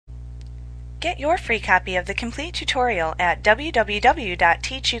Get your free copy of the complete tutorial at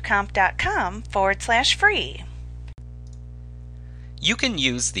www.teachucomp.com/free. You can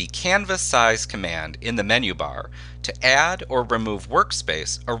use the Canvas Size command in the menu bar to add or remove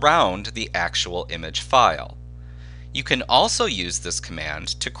workspace around the actual image file. You can also use this command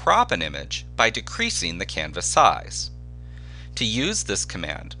to crop an image by decreasing the canvas size. To use this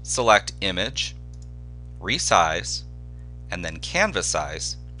command, select Image, Resize, and then Canvas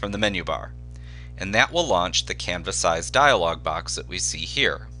Size from the menu bar, and that will launch the Canvas Size dialog box that we see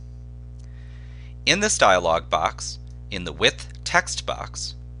here. In this dialog box, in the Width text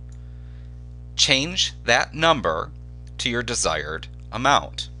box, change that number to your desired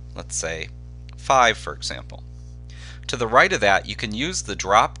amount. Let's say 5, for example. To the right of that, you can use the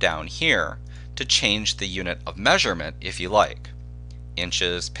drop down here to change the unit of measurement if you like.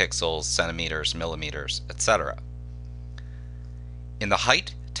 Inches, pixels, centimeters, millimeters, etc. In the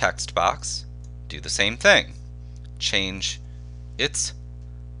height text box, do the same thing. Change its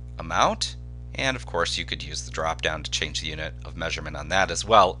amount, and of course you could use the drop down to change the unit of measurement on that as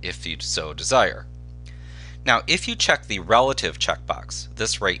well if you so desire. Now if you check the relative checkbox,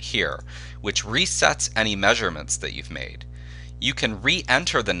 this right here, which resets any measurements that you've made, you can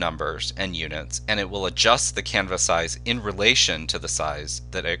re-enter the numbers and units and it will adjust the canvas size in relation to the size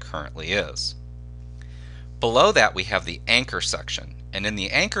that it currently is. Below that we have the anchor section, and in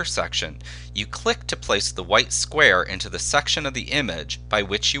the anchor section you click to place the white square into the section of the image by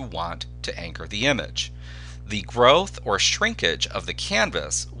which you want to anchor the image. The growth or shrinkage of the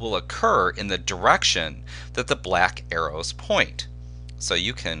canvas will occur in the direction that the black arrows point. So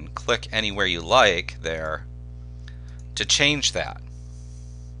you can click anywhere you like there to change that.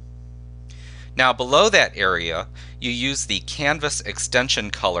 Now below that area you use the Canvas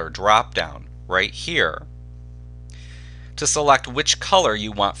Extension Color drop-down right here to select which color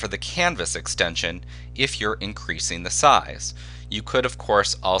you want for the canvas extension if you're increasing the size. You could of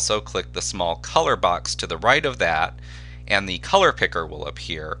course also click the small color box to the right of that and the color picker will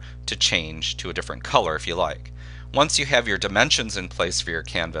appear to change to a different color if you like. Once you have your dimensions in place for your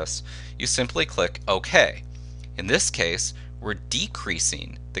canvas, you simply click OK. In this case, we're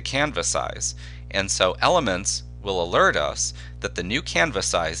decreasing the canvas size, and so Elements will alert us that the new canvas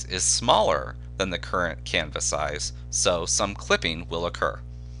size is smaller than the current canvas size, so some clipping will occur.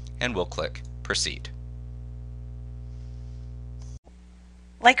 And we'll click Proceed.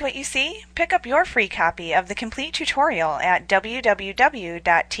 Like what you see? Pick up your free copy of the complete tutorial at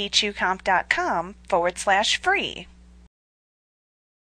www.teachucomp.com/free.